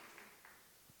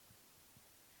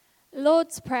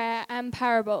Lord's Prayer and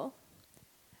Parable.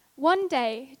 One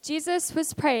day, Jesus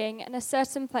was praying in a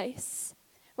certain place.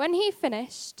 When he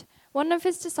finished, one of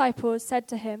his disciples said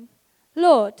to him,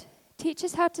 "Lord, teach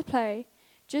us how to pray,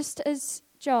 just as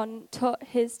John taught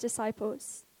his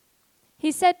disciples."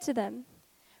 He said to them,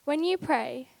 "When you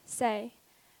pray, say,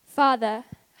 'Father,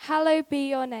 hallowed be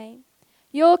your name.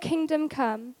 Your kingdom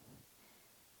come.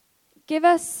 Give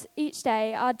us each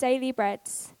day our daily bread.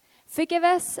 Forgive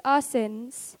us our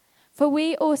sins, for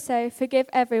we also forgive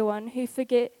everyone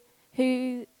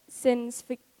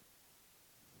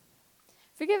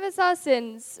forgive us our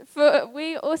sins, for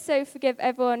we also forgive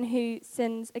everyone who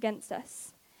sins against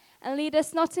us. And lead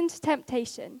us not into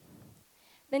temptation."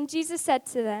 Then Jesus said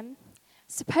to them,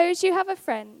 "Suppose you have a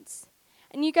friend,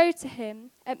 and you go to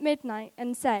him at midnight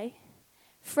and say,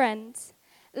 'Friend,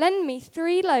 lend me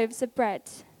 3 loaves of bread.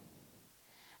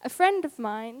 A friend of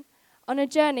mine on a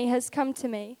journey has come to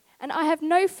me, and I have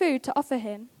no food to offer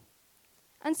him.'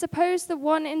 And suppose the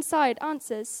one inside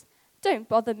answers, 'Don't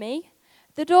bother me.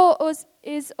 The door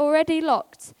is already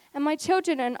locked, and my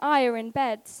children and I are in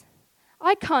bed.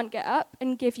 I can't get up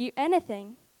and give you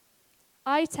anything.'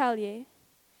 I tell you,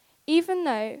 even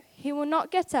though he will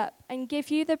not get up and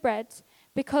give you the bread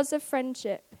because of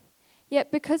friendship,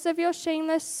 yet because of your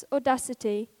shameless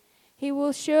audacity, he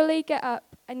will surely get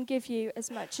up and give you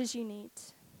as much as you need."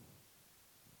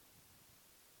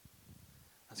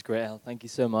 That's great, El. Thank you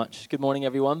so much. Good morning,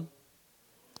 everyone.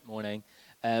 Morning.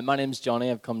 My name's Johnny.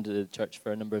 I've come to the church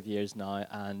for a number of years now,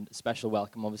 and a special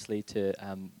welcome, obviously, to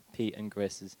Pete and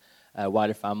Grace's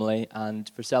wider family, and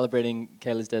for celebrating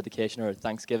Kayla's dedication or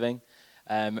Thanksgiving.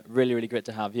 Really, really great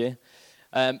to have you.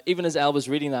 Even as El was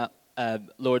reading that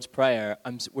Lord's Prayer,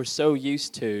 we're so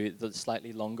used to the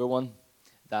slightly longer one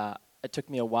that it took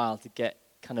me a while to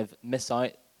miss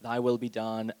out, "Thy will be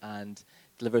done," and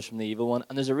 "Deliver us from the evil one."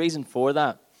 And there's a reason for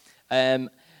that.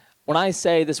 When I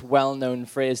say this well-known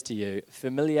phrase to you,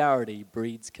 familiarity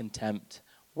breeds contempt,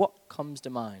 what comes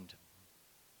to mind?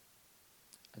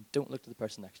 And don't look to the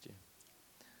person next to you.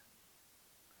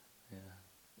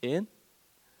 Yeah. Ian?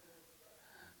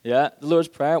 Yeah, the Lord's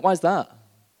Prayer. Why is that?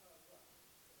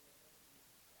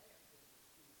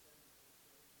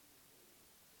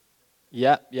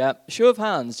 Yeah. Show of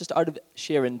hands, just out of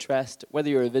sheer interest, whether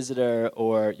you're a visitor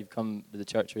or you've come to the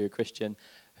church or you're a Christian,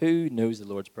 who knows the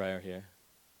Lord's Prayer here?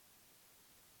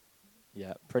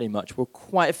 Yeah, pretty much. We're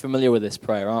quite familiar with this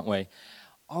prayer, aren't we?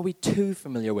 Are we too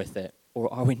familiar with it,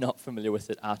 or are we not familiar with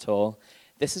it at all?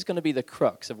 This is going to be the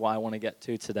crux of what I want to get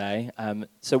to today.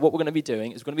 So what we're going to be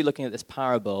doing is we're going to be looking at this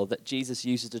parable that Jesus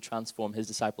uses to transform his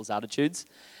disciples' attitudes,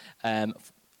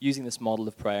 using this model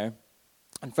of prayer.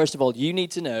 And first of all, you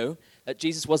need to know that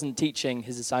Jesus wasn't teaching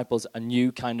his disciples a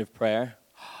new kind of prayer.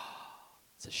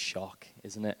 It's a shock,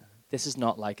 isn't it? This is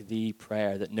not like the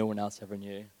prayer that no one else ever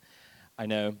knew. I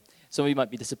know. Some of you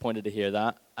might be disappointed to hear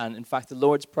that. And in fact, the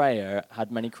Lord's Prayer had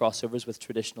many crossovers with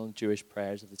traditional Jewish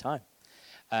prayers of the time.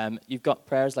 You've got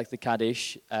prayers like the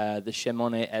Kaddish, the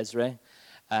Shemone Ezra,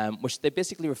 which they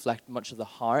basically reflect much of the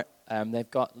heart. They've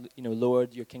got,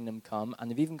 Lord, your kingdom come. And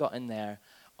they've even got in there,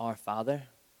 Our Father.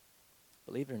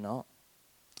 Believe it or not.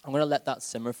 I'm going to let that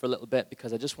simmer for a little bit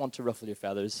because I just want to ruffle your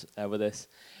feathers with this.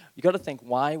 You've got to think,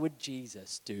 why would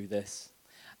Jesus do this?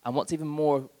 And what's even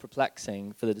more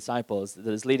perplexing for the disciples that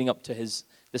is leading up to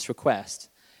this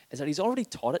request is that he's already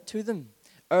taught it to them.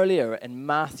 Earlier in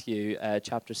Matthew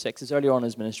chapter 6, is earlier on in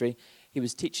his ministry, he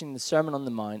was teaching the Sermon on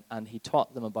the Mount and he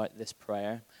taught them about this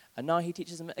prayer. And now he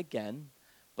teaches them it again,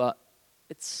 but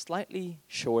it's slightly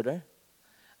shorter.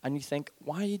 And you think,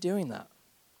 why are you doing that?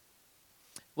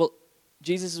 Well,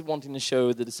 Jesus is wanting to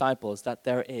show the disciples that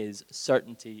there is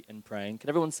certainty in praying. Can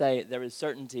everyone say, there is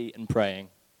certainty in praying?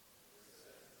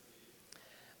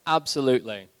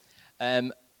 Absolutely.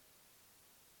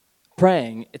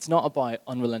 Praying, it's not about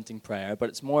unrelenting prayer, but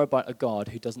it's more about a God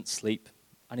who doesn't sleep.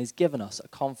 And he's given us a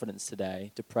confidence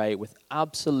today to pray with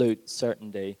absolute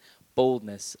certainty,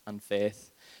 boldness, and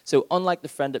faith. So unlike the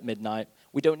friend at midnight,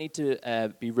 we don't need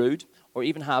to be rude or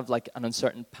even have like an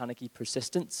uncertain, panicky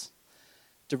persistence.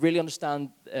 To really understand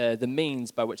the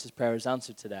means by which this prayer is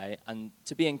answered today and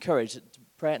to be encouraged to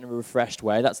pray it in a refreshed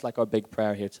way. That's like our big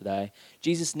prayer here today.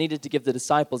 Jesus needed to give the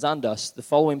disciples and us the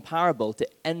following parable to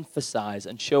emphasize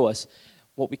and show us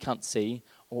what we can't see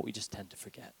or what we just tend to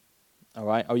forget. All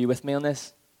right, are you with me on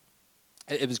this?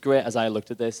 It was great as I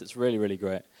looked at this. It's really, really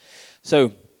great.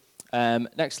 So,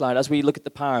 next slide. As we look at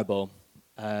the parable,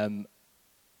 if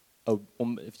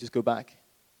you just go back.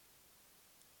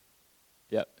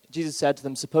 Yeah. Jesus said to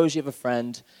them, suppose you have a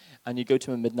friend and you go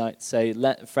to him at midnight, say,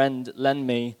 friend, lend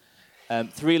me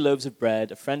 3 loaves of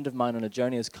bread. A friend of mine on a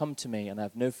journey has come to me and I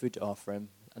have no food to offer him.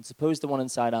 And suppose the one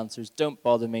inside answers, don't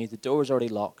bother me, the door is already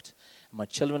locked, and my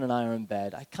children and I are in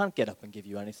bed. I can't get up and give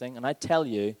you anything. And I tell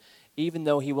you, even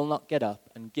though he will not get up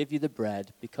and give you the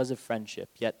bread because of friendship,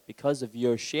 yet because of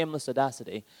your shameless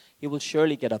audacity, he will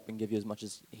surely get up and give you as much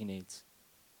as he needs.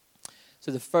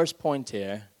 So the first point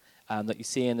here that you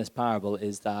see in this parable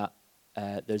is that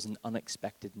there's an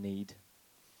unexpected need.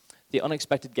 The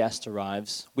unexpected guest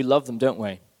arrives. We love them, don't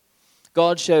we?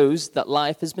 God shows that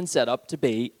life has been set up to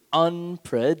be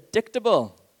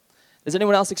unpredictable. Has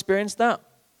anyone else experienced that?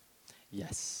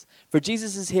 Yes. For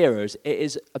Jesus' hearers, it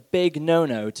is a big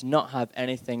no-no to not have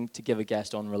anything to give a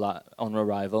guest on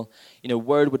arrival. You know,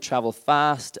 word would travel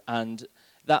fast, and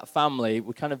that family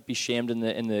would kind of be shamed in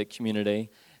the community.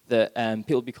 That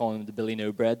people would be calling them the Billy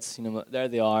No-Breads. You know, there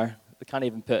they are. They can't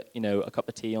even put, a cup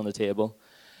of tea on the table.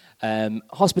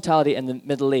 Hospitality in the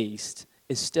Middle East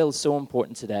is still so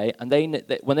important today, and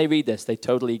when they read this, they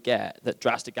totally get that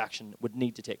drastic action would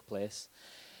need to take place.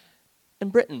 In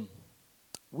Britain,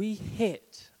 we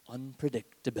hate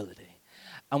unpredictability,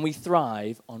 and we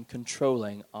thrive on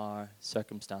controlling our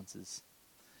circumstances.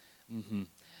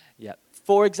 Yeah.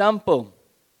 For example,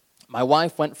 my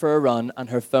wife went for a run, and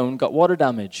her phone got water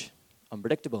damage.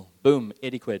 Unpredictable. Boom,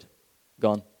 80 quid.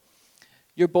 Gone.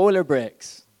 Your boiler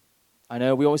breaks. I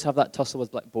know, we always have that tussle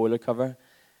with boiler cover.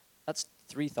 That's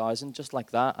 3,000, just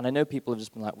like that. And I know people have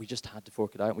just been like, we just had to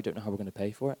fork it out. We don't know how we're going to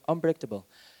pay for it. Unpredictable.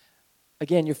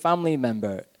 Again, your family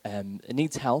member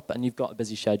needs help, and you've got a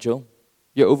busy schedule.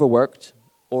 You're overworked,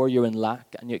 or you're in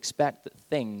lack, and you expect that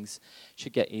things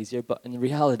should get easier. But in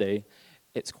reality,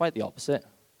 it's quite the opposite.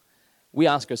 We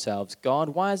ask ourselves, God,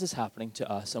 why is this happening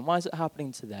to us? And why is it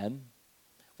happening to them?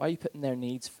 Why are you putting their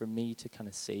needs for me to kind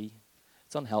of see?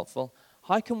 It's unhelpful.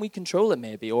 How can we control it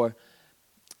maybe? Or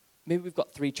maybe we've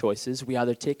got three choices. We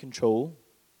either take control,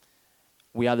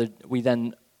 we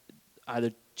then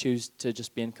either choose to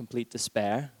just be in complete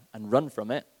despair and run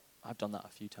from it. I've done that a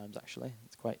few times, actually.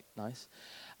 It's quite nice.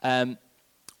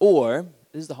 Or,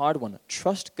 this is the hard one,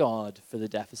 trust God for the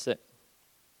deficit.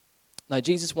 Now,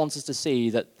 Jesus wants us to see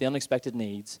that the unexpected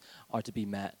needs are to be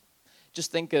met.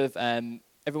 Just think of,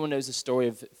 everyone knows the story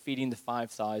of feeding the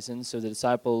 5,000. So the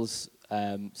disciples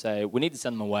say, we need to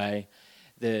send them away.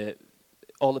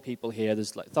 All the people here,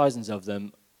 there's like thousands of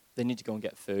them, they need to go and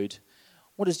get food.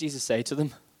 What does Jesus say to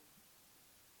them?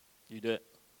 You do it.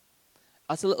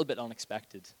 That's a little bit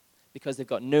unexpected because they've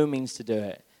got no means to do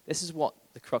it. This is what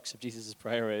the crux of Jesus'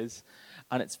 prayer is,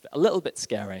 and it's a little bit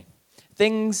scary.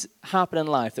 Things happen in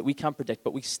life that we can't predict,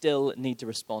 but we still need to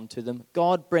respond to them.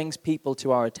 God brings people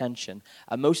to our attention,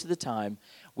 and most of the time,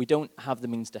 we don't have the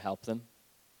means to help them.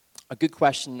 A good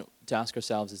question to ask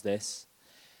ourselves is this: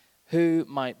 who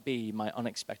might be my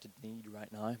unexpected need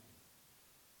right now?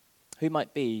 Who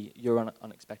might be your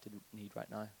unexpected need right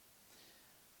now?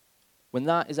 When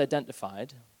that is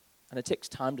identified, and it takes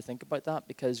time to think about that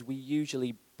because we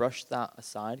usually brush that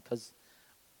aside because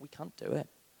we can't do it.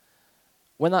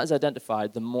 When that is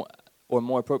identified, more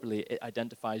appropriately, it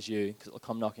identifies you because it'll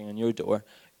come knocking on your door.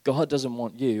 God doesn't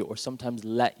want you or sometimes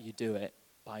let you do it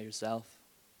by yourself.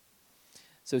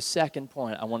 So second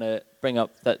point I want to bring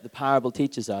up that the parable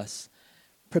teaches us,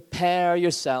 prepare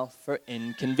yourself for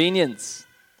inconvenience.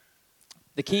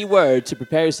 The key word to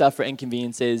prepare yourself for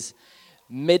inconvenience is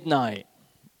midnight.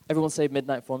 Everyone say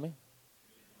midnight for me.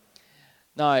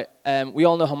 Now, we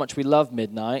all know how much we love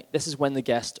midnight. This is when the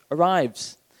guest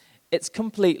arrives. It's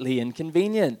completely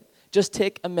inconvenient. Just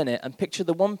take a minute and picture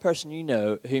the one person you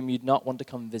know whom you'd not want to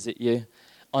come visit you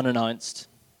unannounced.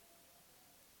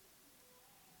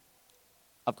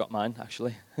 I've got mine,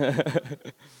 actually. I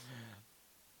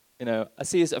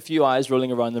see a few eyes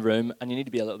rolling around the room, and you need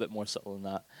to be a little bit more subtle than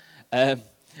that.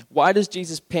 Why does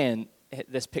Jesus paint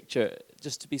this picture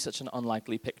just to be such an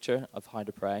unlikely picture of how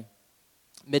to pray?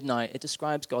 Midnight, it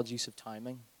describes God's use of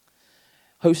timing.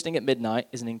 Hosting at midnight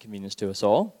is an inconvenience to us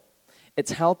all.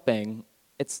 It's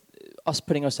us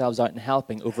putting ourselves out and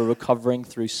helping over recovering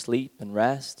through sleep and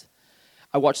rest.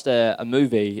 I watched a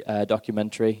movie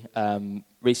documentary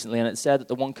recently, and it said that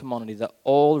the one commodity that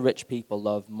all rich people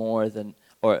love more than,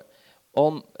 the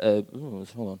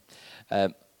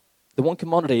one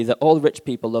commodity that all rich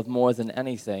people love more than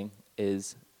anything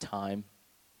is time.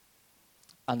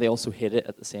 And they also hate it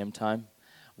at the same time.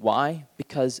 Why?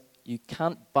 Because you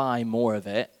can't buy more of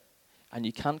it, and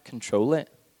you can't control it.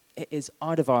 It is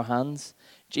out of our hands.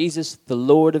 Jesus, the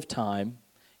Lord of time,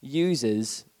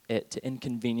 uses it to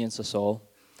inconvenience us all.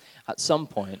 At some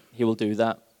point, he will do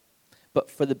that,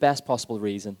 but for the best possible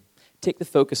reason. Take the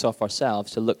focus off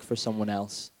ourselves to look for someone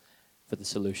else for the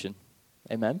solution.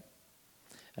 Amen?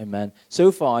 Amen.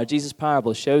 So far, Jesus'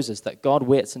 parable shows us that God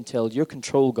waits until your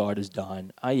control guard is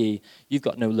down, i.e., you've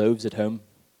got no loaves at home.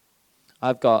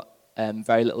 I've got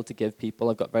very little to give people.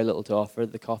 I've got very little to offer.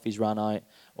 The coffee's ran out,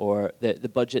 or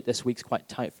the budget this week's quite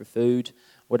tight for food,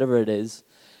 whatever it is.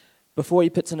 Before he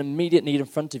puts an immediate need in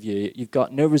front of you, you've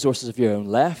got no resources of your own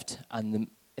left, and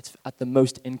it's at the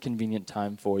most inconvenient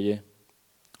time for you.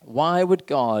 Why would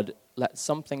God let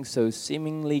something so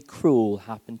seemingly cruel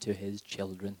happen to his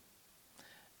children?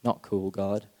 Not cool,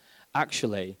 God.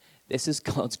 Actually, this is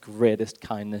God's greatest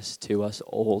kindness to us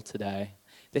all today.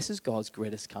 This is God's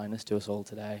greatest kindness to us all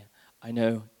today. I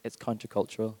know it's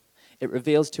countercultural. It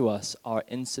reveals to us our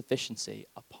insufficiency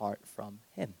apart from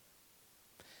him.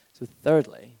 So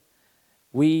thirdly,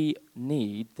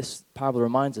 this parable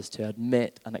reminds us to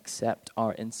admit and accept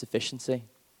our insufficiency.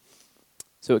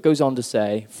 So it goes on to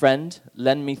say, "Friend,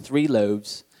 lend me 3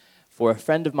 loaves, for a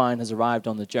friend of mine has arrived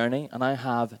on the journey, and I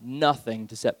have nothing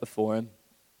to set before him."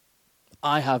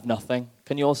 I have nothing.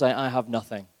 Can you all say, I have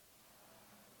nothing?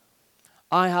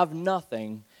 I have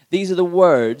nothing. These are the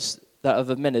words that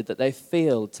have admitted that they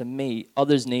failed to meet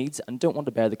others' needs and don't want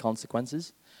to bear the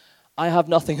consequences. I have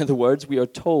nothing are the words we are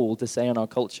told to say in our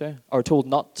culture, or told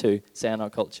not to say in our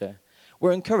culture.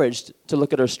 We're encouraged to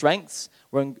look at our strengths.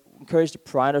 We're encouraged to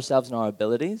pride ourselves on our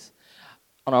abilities,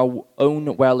 on our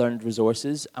own well-earned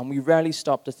resources, and we rarely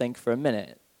stop to think for a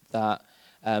minute that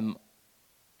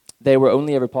they were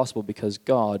only ever possible because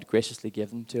God graciously gave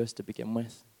them to us to begin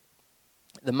with.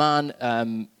 The man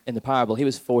in the parable, he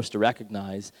was forced to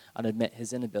recognize and admit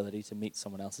his inability to meet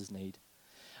someone else's need.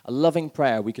 A loving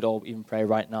prayer we could all even pray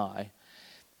right now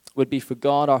would be for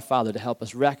God our Father to help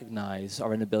us recognize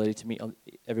our inability to meet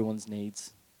everyone's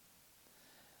needs.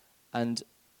 And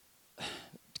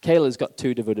Kayla's got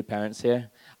 2 devoted parents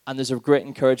here, and there's a great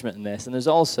encouragement in this, and there's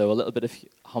also a little bit of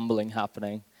humbling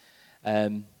happening.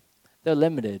 They're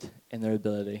limited in their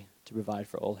ability to provide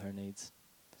for all her needs.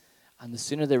 And the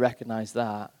sooner they recognize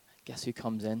that, guess who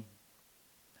comes in?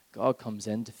 God comes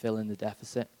in to fill in the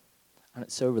deficit, and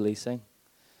it's so releasing.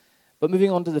 But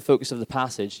moving on to the focus of the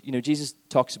passage, Jesus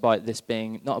talks about this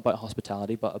being not about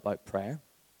hospitality, but about prayer.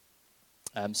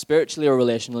 Spiritually or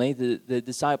relationally, the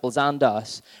disciples and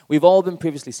us, we've all been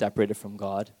previously separated from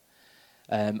God,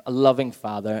 a loving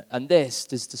Father, and this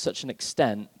is to such an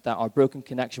extent that our broken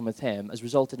connection with him has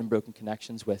resulted in broken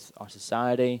connections with our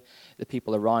society, the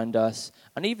people around us,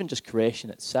 and even just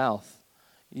creation itself.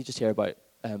 You just hear about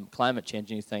climate change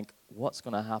and you think, what's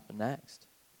going to happen next?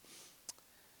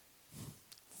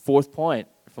 4th point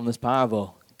from this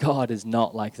parable, God is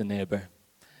not like the neighbor.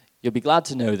 You'll be glad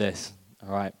to know this, all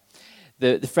right?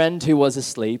 The friend who was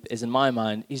asleep is, in my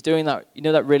mind, he's doing that,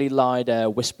 that really loud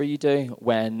whisper you do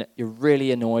when you're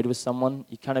really annoyed with someone.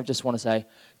 You kind of just want to say,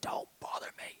 don't bother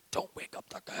me, don't wake up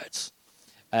the kids.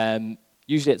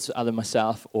 Usually it's either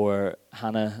myself or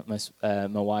Hannah, my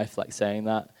wife, like saying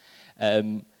that.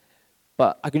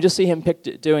 But I can just see him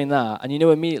doing that, and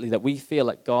immediately that we feel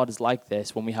like God is like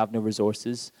this when we have no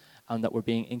resources and that we're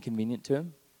being inconvenient to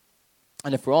him.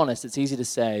 And if we're honest, it's easy to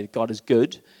say God is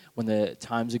good when the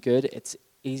times are good. It's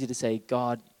easy to say,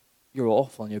 God, you're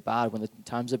awful and you're bad when the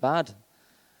times are bad.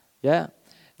 Yeah.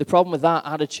 The problem with that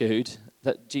attitude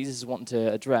that Jesus is wanting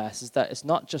to address is that it's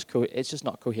just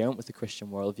not coherent with the Christian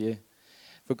worldview.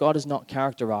 For God is not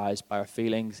characterized by our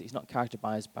feelings. He's not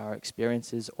characterized by our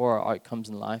experiences or our outcomes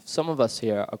in life. Some of us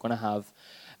here are going to have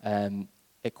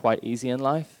it quite easy in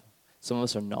life. Some of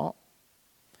us are not.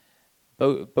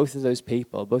 Both of those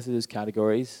people, both of those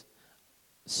categories,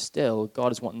 still,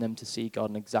 God is wanting them to see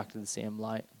God in exactly the same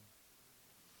light.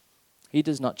 He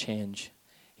does not change.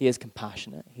 He is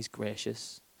compassionate. He's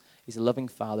gracious. He's a loving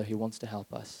Father who wants to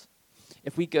help us.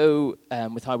 If we go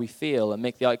with how we feel and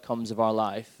make the outcomes of our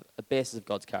life a basis of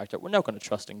God's character, we're not going to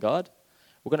trust in God.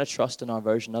 We're going to trust in our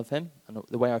version of him and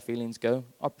the way our feelings go,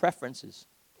 our preferences.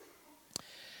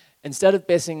 Instead of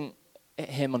basing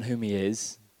him on whom he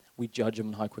is, we judge him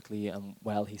on how quickly and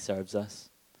well he serves us.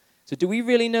 So do we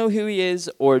really know who he is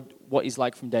or what he's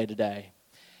like from day to day?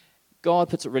 God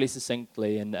puts it really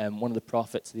succinctly in one of the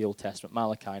prophets of the Old Testament,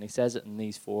 Malachi, and he says it in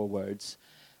these 4 words.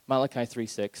 Malachi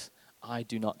 3:6, I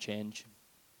do not change.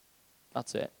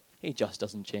 That's it. He just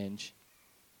doesn't change.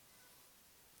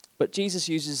 But Jesus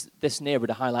uses this neighbor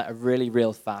to highlight a really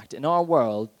real fact. In our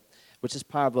world, which this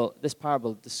parable,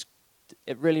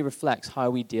 it really reflects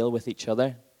how we deal with each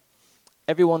other.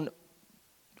 Everyone,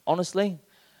 honestly,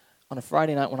 on a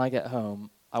Friday night when I get home,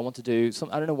 I want to do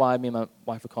something. I don't know why me and my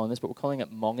wife are calling this, but we're calling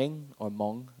it monging or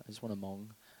mong. I just want to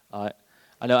mong.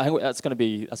 I know. I think that's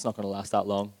not going to last that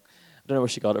long. I don't know where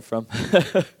she got it from.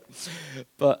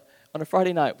 But on a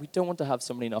Friday night, we don't want to have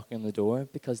somebody knocking on the door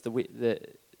because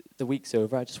the the week's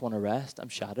over. I just want to rest. I'm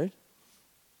shattered.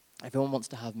 Everyone wants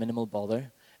to have minimal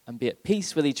bother and be at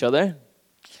peace with each other,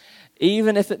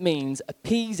 even if it means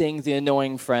appeasing the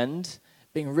annoying friend,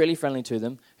 being really friendly to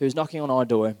them, who's knocking on our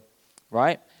door,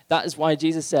 right? That is why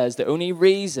Jesus says the only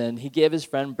reason he gave his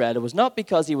friend bread was not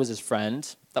because he was his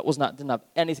friend. Didn't have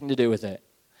anything to do with it.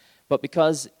 But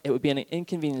because it would be an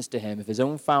inconvenience to him if his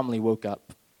own family woke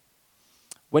up.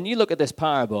 When you look at this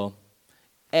parable,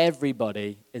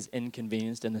 everybody is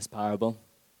inconvenienced in this parable.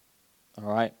 All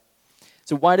right?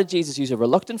 So why did Jesus use a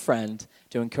reluctant friend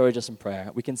to encourage us in prayer?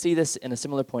 We can see this in a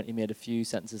similar point he made a few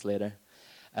sentences later.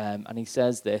 And he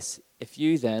says this, if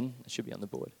you then, it should be on the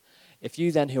board, if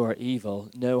you then who are evil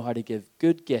know how to give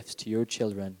good gifts to your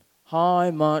children,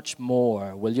 how much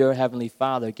more will your heavenly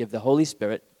Father give the Holy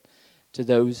Spirit to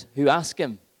those who ask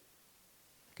him?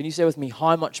 Can you say with me,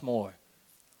 how much more?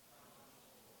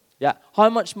 Yeah, how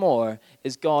much more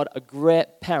is God a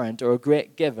great parent or a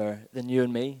great giver than you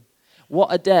and me? What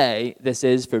a day this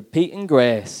is for Pete and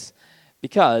Grace,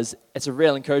 because it's a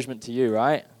real encouragement to you,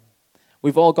 right?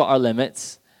 We've all got our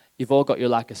limits. You've all got your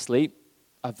lack of sleep.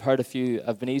 I've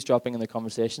been eavesdropping in the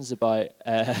conversations about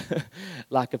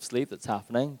lack of sleep that's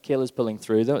happening. Kayla's pulling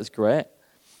through, though. It's great.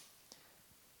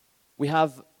 We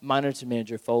have minor to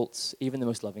major faults, even the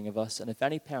most loving of us. And if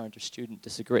any parent or student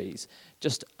disagrees,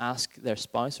 just ask their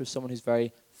spouse or someone who's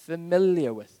very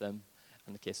familiar with them,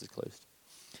 and the case is closed.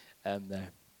 There.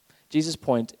 Jesus'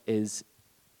 point is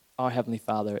our Heavenly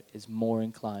Father is more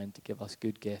inclined to give us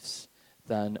good gifts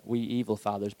than we evil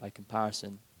fathers, by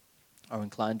comparison, are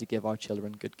inclined to give our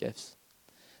children good gifts.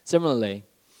 Similarly,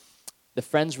 the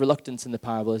friend's reluctance in the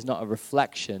parable is not a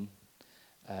reflection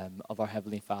of our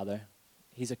Heavenly Father.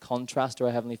 He's a contrast to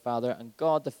our Heavenly Father, and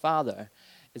God the Father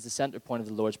is the center point of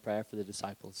the Lord's Prayer for the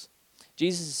disciples.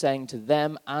 Jesus is saying to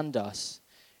them and us,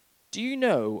 do you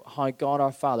know how God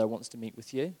our Father wants to meet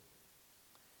with you?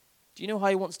 Do you know how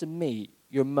he wants to meet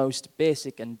your most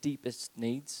basic and deepest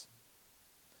needs?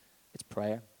 It's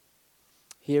prayer.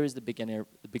 Here is the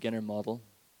beginner model,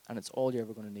 and it's all you're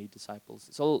ever going to need, disciples.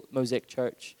 It's all Mosaic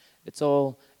Church. It's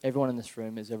all everyone in this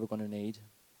room is ever going to need.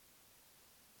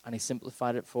 And he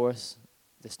simplified it for us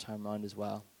this time around as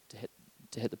well,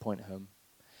 to hit the point home.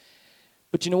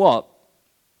 But you know what?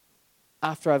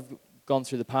 After I've gone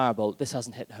through the parable, this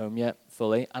hasn't hit home yet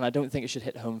fully, and I don't think it should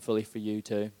hit home fully for you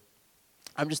too.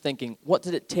 I'm just thinking, what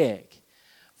did it take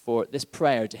for this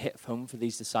prayer to hit home for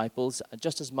these disciples,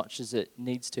 just as much as it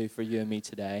needs to for you and me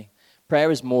today?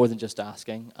 Prayer is more than just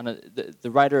asking. And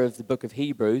the writer of the book of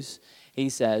Hebrews, he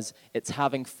says, it's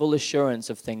having full assurance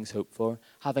of things hoped for,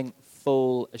 having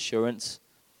full assurance.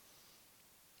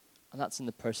 And that's in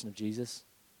the person of Jesus.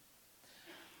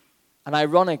 And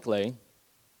ironically,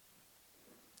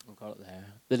 I've got it there,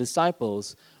 the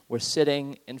disciples were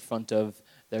sitting in front of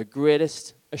their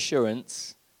greatest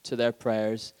assurance to their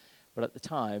prayers, but at the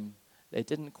time, they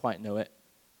didn't quite know it.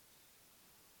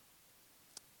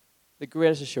 The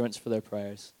greatest assurance for their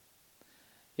prayers.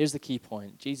 Here's the key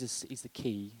point. Jesus is the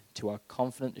key to our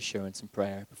confident assurance in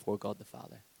prayer before God the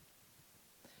Father.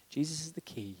 Jesus is the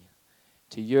key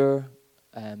to your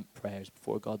prayers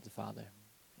before God the Father.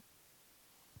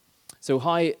 So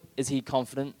how is he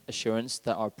confident assurance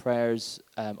that our prayers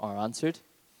are answered?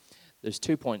 There's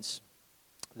 2 points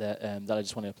that I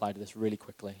just want to apply to this really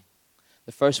quickly.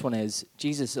 The first one is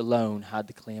Jesus alone had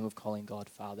the claim of calling God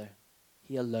Father.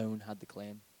 He alone had the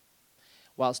claim.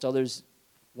 Whilst others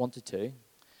wanted to,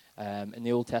 in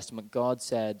the Old Testament, God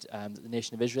said that the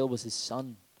nation of Israel was his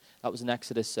son. That was in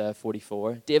Exodus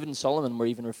 44. David and Solomon were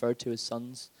even referred to as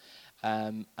sons,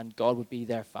 and God would be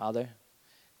their father.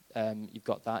 You've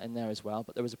got that in there as well.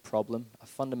 But there was a problem, a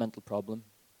fundamental problem.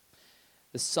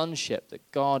 The sonship that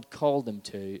God called them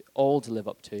to, all to live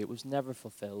up to, it was never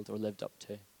fulfilled or lived up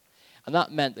to. And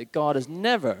that meant that God has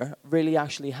never really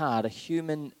actually had a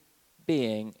human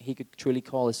being he could truly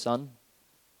call his son.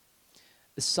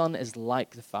 The Son is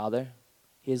like the Father.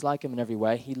 He is like him in every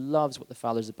way. He loves what the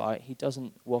Father's about. He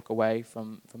doesn't walk away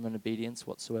from an obedience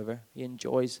whatsoever. He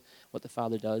enjoys what the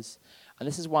Father does. And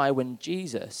this is why when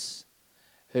Jesus,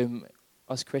 whom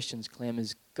us Christians claim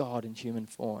is God in human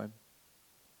form,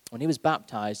 when he was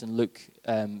baptized in Luke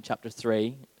chapter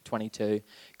 3:22,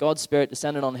 God's Spirit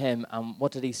descended on him, and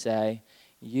what did he say?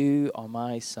 You are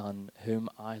my Son, whom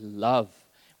I love.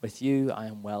 With you I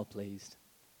am well pleased.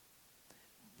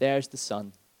 There's the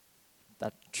Son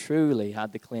that truly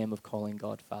had the claim of calling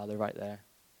God Father right there.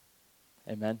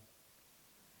 Amen.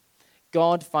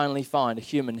 God finally found a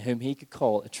human whom he could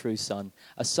call a true son,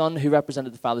 a son who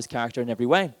represented the Father's character in every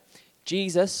way.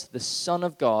 Jesus, the Son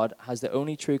of God, has the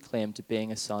only true claim to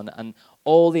being a son, and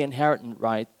all the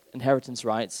inheritance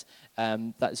rights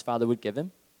that his Father would give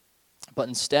him. But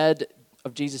instead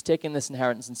of Jesus taking this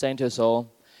inheritance and saying to us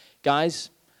all, guys,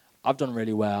 I've done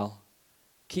really well.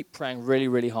 Keep praying really,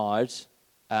 really hard.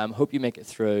 Hope you make it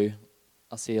through.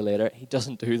 I'll see you later. He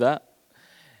doesn't do that.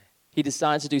 He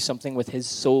decides to do something with his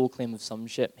sole claim of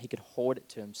sonship. He could hoard it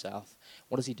to himself.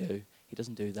 What does he do? He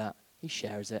doesn't do that. He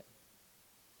shares it.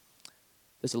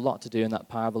 There's a lot to do in that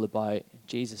parable about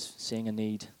Jesus seeing a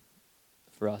need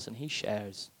for us, and he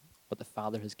shares what the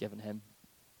Father has given him.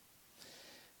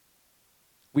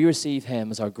 We receive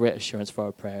him as our great assurance for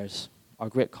our prayers, our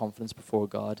great confidence before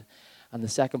God. And the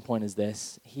second point is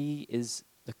this: he is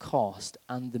the cost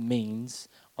and the means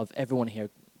of everyone here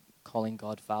calling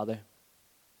God Father.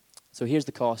 So here's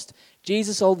the cost.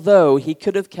 Jesus, although he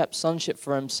could have kept sonship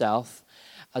for himself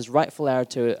as rightful heir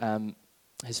to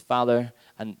his Father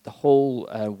and the whole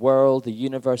world, the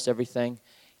universe, everything,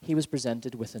 he was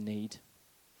presented with a need.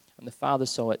 And the Father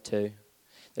saw it too.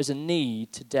 There's a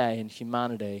need today in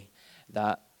humanity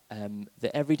that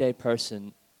the everyday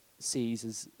person sees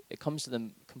as it comes to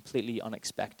them completely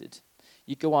unexpected.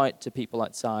 You go out to people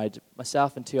outside.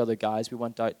 Myself and 2 other guys, we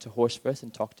went out to Horsforth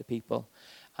and talked to people.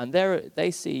 And there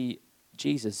they see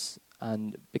Jesus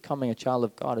and becoming a child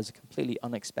of God as a completely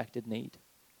unexpected need.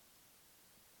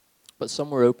 But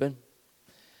some were open.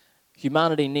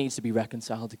 Humanity needs to be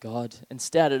reconciled to God.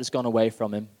 Instead, it has gone away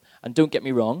from him. And don't get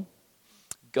me wrong,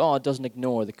 God doesn't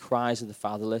ignore the cries of the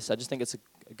fatherless. I just think it's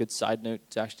a good side note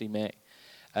to actually make.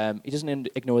 He doesn't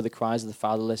ignore the cries of the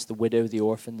fatherless, the widow, the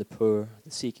orphan, the poor,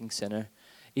 the seeking sinner,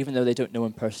 even though they don't know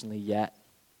him personally yet.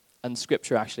 And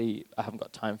Scripture actually, I haven't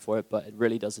got time for it, but it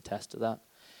really does attest to that.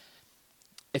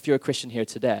 If you're a Christian here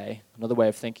today, another way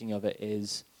of thinking of it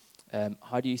is,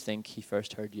 how do you think he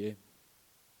first heard you?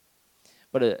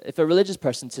 But if a religious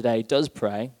person today does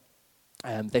pray,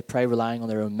 they pray relying on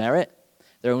their own merit,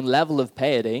 their own level of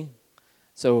piety.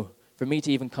 So for me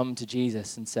to even come to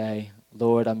Jesus and say,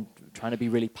 Lord, I'm trying to be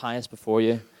really pious before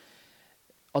you,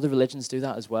 other religions do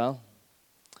that as well.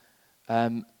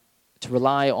 To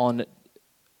rely on,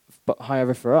 but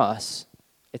however for us,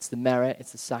 it's the merit,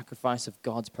 it's the sacrifice of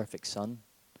God's perfect Son.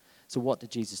 So what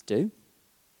did Jesus do?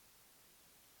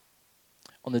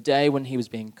 On the day when he was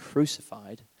being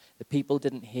crucified, the people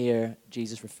didn't hear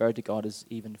Jesus refer to God as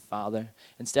even Father.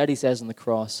 Instead, he says on the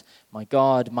cross, my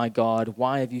God,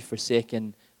 why have you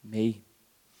forsaken me?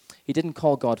 He didn't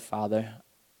call God Father.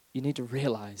 You need to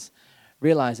realize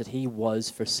that he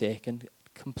was forsaken,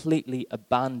 completely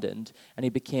abandoned, and he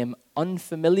became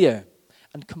unfamiliar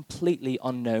and completely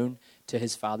unknown to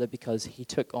his Father because he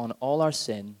took on all our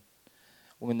sin.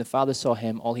 When the Father saw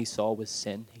him, all he saw was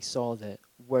sin. He saw the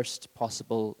worst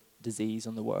possible disease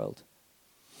in the world.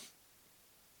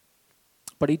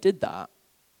 But he did that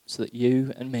so that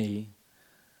you and me,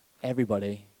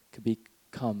 everybody, could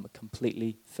become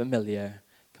completely familiar,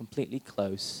 completely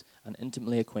close, and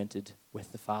intimately acquainted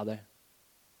with the Father.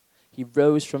 He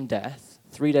rose from death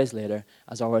 3 days later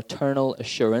as our eternal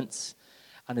assurance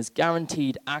and is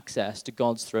guaranteed access to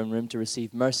God's throne room to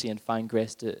receive mercy and find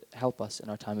grace to help us in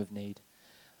our time of need.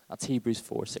 That's Hebrews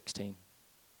 4:16.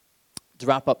 To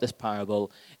wrap up this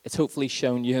parable, it's hopefully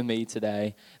shown you and me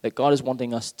today that God is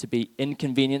wanting us to be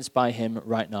inconvenienced by him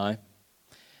right now.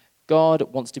 God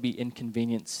wants to be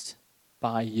inconvenienced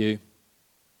by you.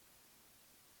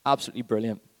 Absolutely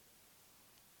brilliant.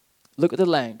 Look at the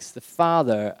lengths the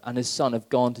Father and his Son have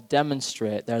gone to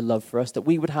demonstrate their love for us, that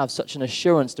we would have such an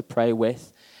assurance to pray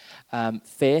with,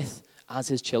 faith as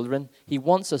his children. He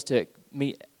wants us to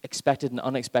meet expected and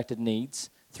unexpected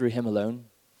needs through him alone.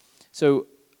 So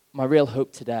my real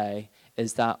hope today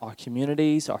is that our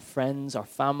communities, our friends, our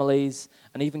families,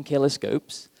 and even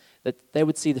Kaleidoscopes, that they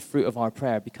would see the fruit of our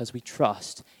prayer because we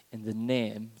trust in the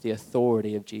name, the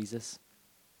authority of Jesus.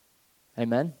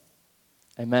 Amen?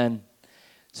 Amen.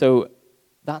 So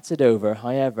that's it over.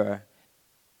 However,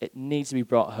 it needs to be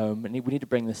brought home, and we need to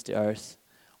bring this to earth.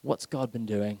 What's God been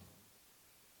doing?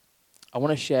 I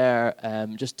want to share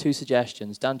just 2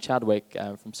 suggestions. Dan Chadwick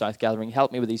from South Gathering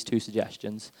helped me with these 2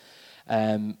 suggestions,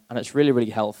 and it's really,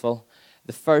 really helpful.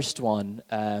 The first one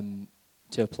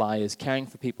to apply is caring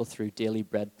for people through daily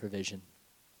bread provision.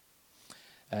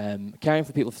 Caring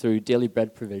for people through daily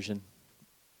bread provision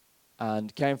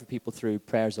and caring for people through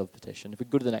prayers of petition. If we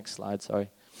go to the next slide, sorry.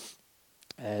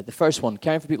 The first one,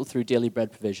 caring for people through daily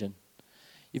bread provision.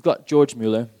 You've got George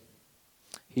Mueller.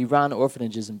 He ran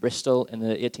orphanages in Bristol in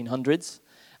the 1800s,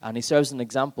 and he serves an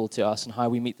example to us on how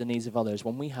we meet the needs of others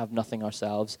when we have nothing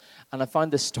ourselves. And I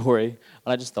found this story,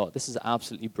 and I just thought, this is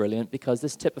absolutely brilliant, because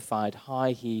this typified how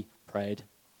he prayed.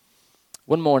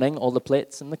 One morning, all the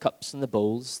plates and the cups and the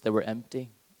bowls, they were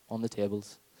empty on the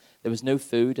tables. There was no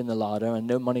food in the larder and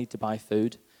no money to buy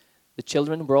food. The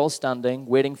children were all standing,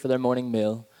 waiting for their morning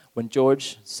meal, when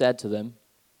George said to them,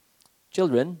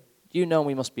 "Children, you know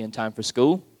we must be in time for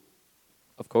school."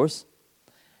 Of course.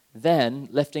 Then,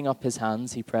 lifting up his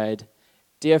hands, he prayed,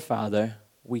 "Dear Father,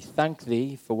 we thank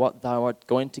thee for what thou art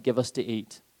going to give us to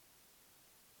eat."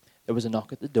 There was a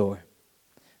knock at the door.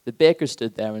 The baker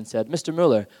stood there and said, "Mr.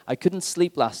 Muller, I couldn't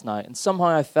sleep last night, and somehow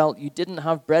I felt you didn't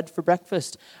have bread for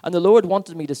breakfast, and the Lord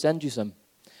wanted me to send you some.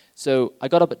 So I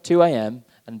got up at 2 a.m.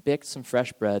 and baked some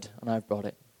fresh bread, and I've brought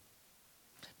it."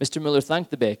 Mr. Muller thanked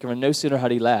the baker, and no sooner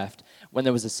had he left when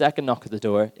there was a second knock at the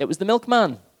door. It was the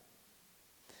milkman.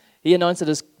 He announced that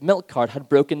his milk cart had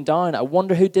broken down. I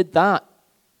wonder who did that.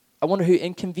 I wonder who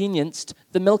inconvenienced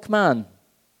the milkman.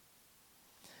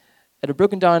 It had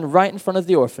broken down right in front of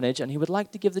the orphanage, and he would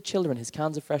like to give the children his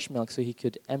cans of fresh milk so he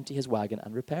could empty his wagon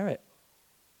and repair it.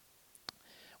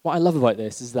 What I love about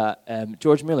this is that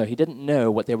George Muller, he didn't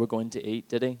know what they were going to eat,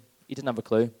 did he? He didn't have a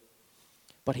clue.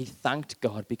 But he thanked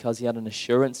God because he had an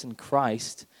assurance in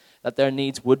Christ that their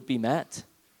needs would be met.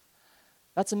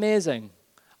 That's amazing.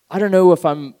 I don't know if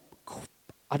I'm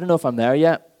there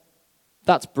yet.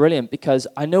 That's brilliant because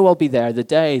I know I'll be there the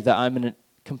day that I'm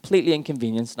completely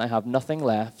inconvenienced and I have nothing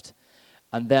left.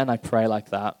 And then I pray like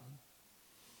that.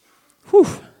 Whew.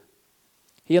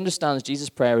 He understands Jesus'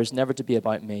 prayer is never to be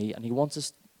about me, and he wants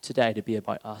us today to be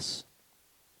about us.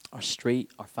 Our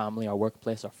street, our family, our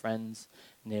workplace, our friends,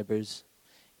 neighbors.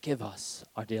 Give us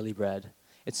our daily bread.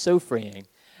 It's so freeing,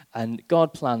 and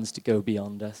God plans to go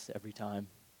beyond us every time.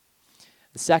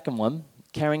 The second one,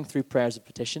 caring through prayers of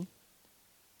petition.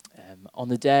 On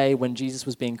the day when Jesus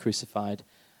was being crucified.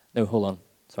 No, hold on.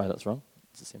 Sorry, that's wrong.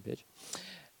 It's the same page.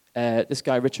 This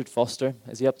guy, Richard Foster,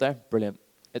 is he up there? Brilliant.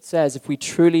 It says, if we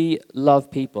truly love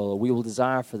people, we will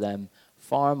desire for them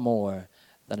far more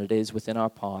than it is within our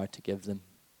power to give them.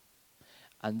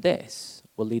 And this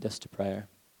will lead us to prayer.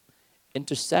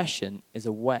 Intercession is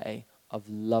a way of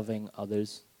loving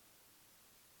others.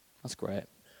 That's great.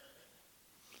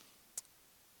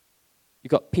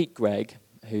 You've got Pete Greig,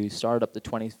 who started up the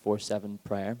 24/7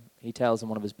 prayer. He tells in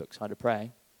one of his books how to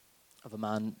pray of a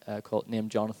man named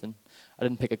Jonathan. I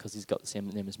didn't pick it because he's got the same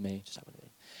name as me, just happened to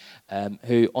be.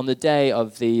 Who on the day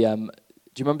of the, do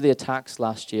you remember the attacks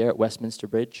last year at Westminster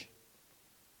Bridge?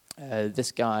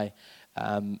 This guy,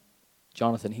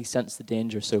 Jonathan, he sensed the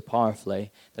danger so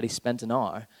powerfully that he spent an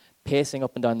hour pacing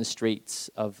up and down the streets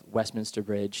of Westminster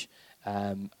Bridge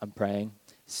and praying.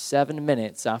 7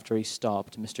 minutes after he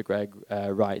stopped, Mr. Gregg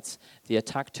writes, the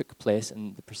attack took place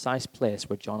in the precise place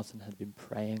where Jonathan had been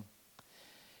praying.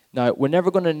 Now, we're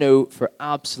never going to know for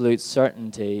absolute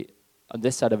certainty on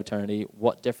this side of eternity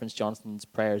what difference Jonathan's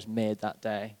prayers made that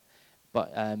day.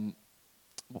 But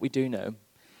what we do know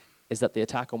is that the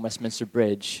attack on Westminster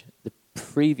Bridge, the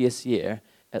previous year,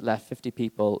 it left 50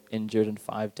 people injured and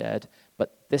 5 dead.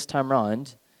 But this time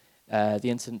round, the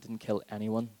incident didn't kill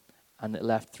anyone, and it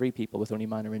left 3 people with only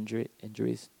minor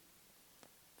injuries.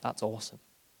 That's awesome.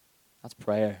 That's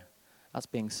prayer. That's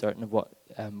being certain of what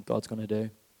God's going to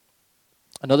do.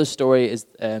 Another story is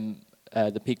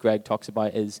that Pete Greig talks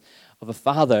about is of a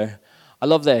father. I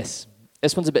love this.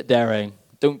 This one's a bit daring.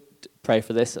 Don't pray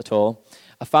for this at all.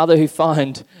 A father who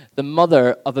found the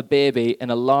mother of a baby in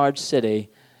a large city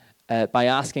by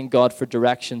asking God for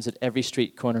directions at every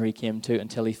street corner he came to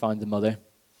until he found the mother.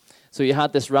 So you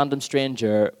had this random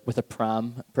stranger with a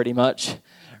pram, pretty much,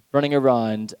 running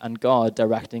around, and God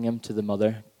directing him to the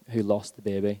mother who lost the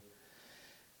baby.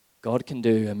 God can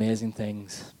do amazing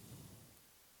things.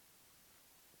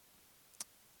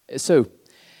 So,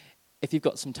 if you've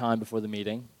got some time before the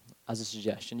meeting, as a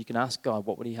suggestion, you can ask God,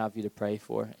 what would he have you to pray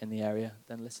for in the area?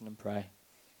 Then listen and pray.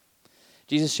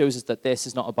 Jesus shows us that this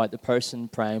is not about the person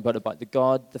praying, but about the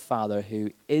God, the Father,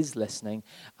 who is listening,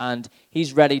 and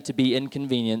he's ready to be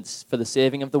inconvenienced for the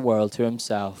saving of the world to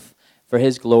himself, for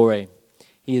his glory.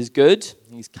 He is good,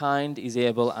 he's kind, he's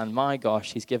able, and my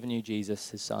gosh, he's given you Jesus,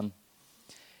 his son.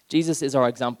 Jesus is our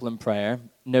example in prayer,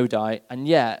 no doubt, and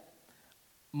yet,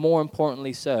 more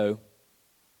importantly so,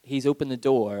 he's opened the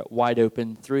door wide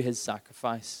open through his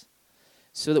sacrifice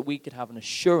so that we could have an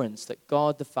assurance that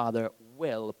God the Father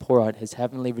will pour out his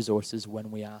heavenly resources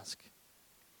when we ask.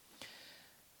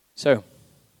 So,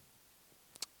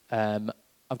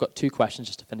 I've got 2 questions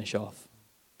just to finish off,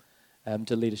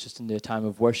 to lead us just into a time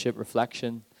of worship,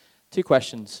 reflection. 2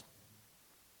 questions.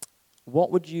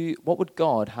 What would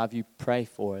God have you pray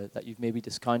for that you've maybe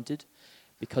discounted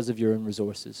because of your own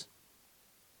resources?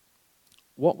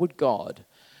 What would God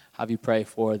have you pray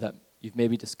for that you've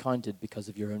maybe discounted because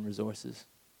of your own resources?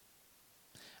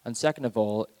 And second of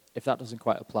all, if that doesn't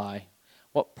quite apply,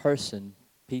 what person,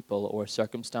 people, or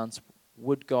circumstance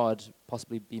would God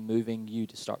possibly be moving you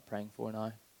to start praying for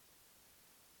now?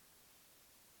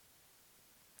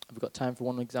 Have we got time for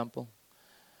one example?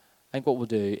 I think what we'll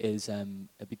do is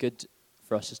it'd be good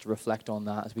for us just to reflect on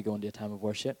that as we go into a time of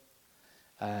worship.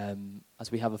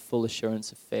 As we have a full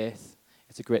assurance of faith,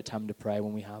 it's a great time to pray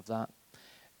when we have that.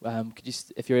 Could you,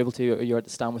 if you're able to, you're to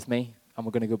stand with me, and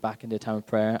we're going to go back into a time of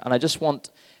prayer. And I just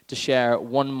want to share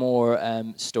one more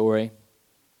story.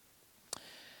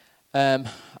 I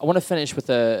want to finish with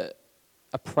a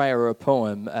prayer or a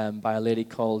poem by a lady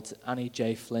called Annie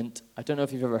J. Flint. I don't know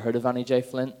if you've ever heard of Annie J.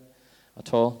 Flint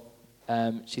at all.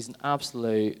 She's an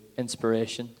absolute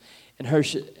inspiration.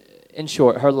 In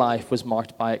short, her life was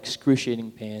marked by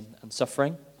excruciating pain and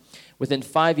suffering. Within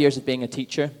 5 years of being a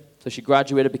teacher, so she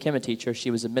graduated, became a teacher,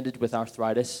 she was admitted with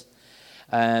arthritis.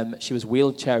 She was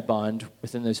wheelchair bound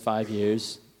within those 5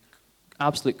 years.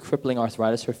 Absolute crippling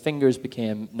arthritis. Her fingers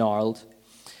became gnarled.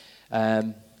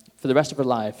 For the rest of her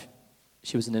life,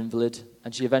 she was an invalid,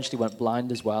 and she eventually went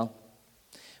blind as well.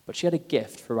 But she had a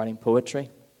gift for writing poetry.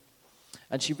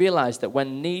 And she realized that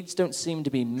when needs don't seem to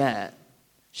be met,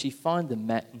 she found them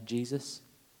met in Jesus.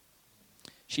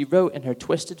 She wrote in her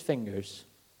twisted fingers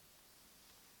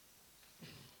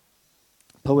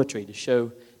poetry to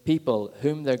show people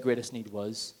whom their greatest need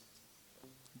was.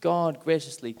 God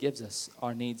graciously gives us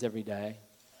our needs every day,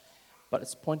 but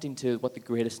it's pointing to what the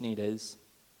greatest need is.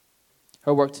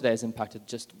 Her work today has impacted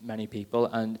just many people,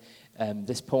 and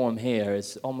this poem here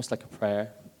is almost like a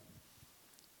prayer,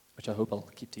 which I hope I'll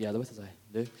keep together with as I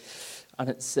do. And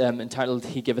it's entitled,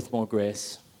 He Giveth More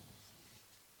Grace.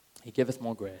 He giveth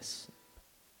more grace.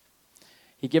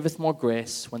 He giveth more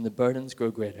grace when the burdens grow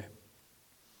greater.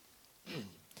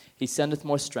 He sendeth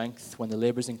more strength when the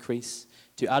labors increase.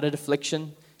 To added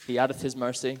affliction, he addeth his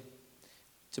mercy.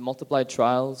 To multiplied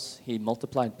trials, he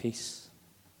multiplied peace.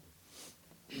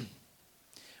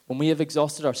 When we have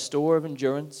exhausted our store of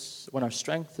endurance, when our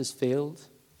strength has failed,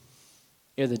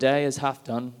 ere the day is half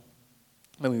done,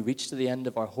 when we reach to the end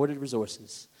of our hoarded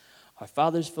resources, our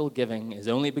Father's full giving is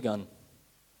only begun.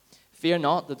 Fear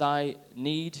not that thy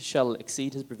need shall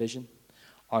exceed his provision.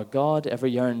 Our God ever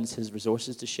yearns his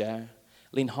resources to share.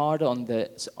 Lean hard on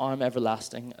this arm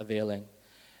everlasting availing.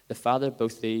 The Father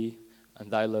both thee and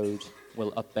thy load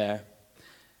will upbear.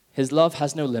 His love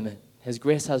has no limit. His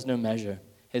grace has no measure.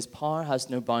 His power has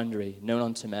no boundary known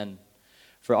unto men.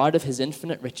 For out of his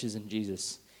infinite riches in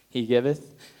Jesus, he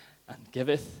giveth and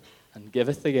giveth and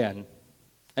giveth again.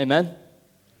 Amen.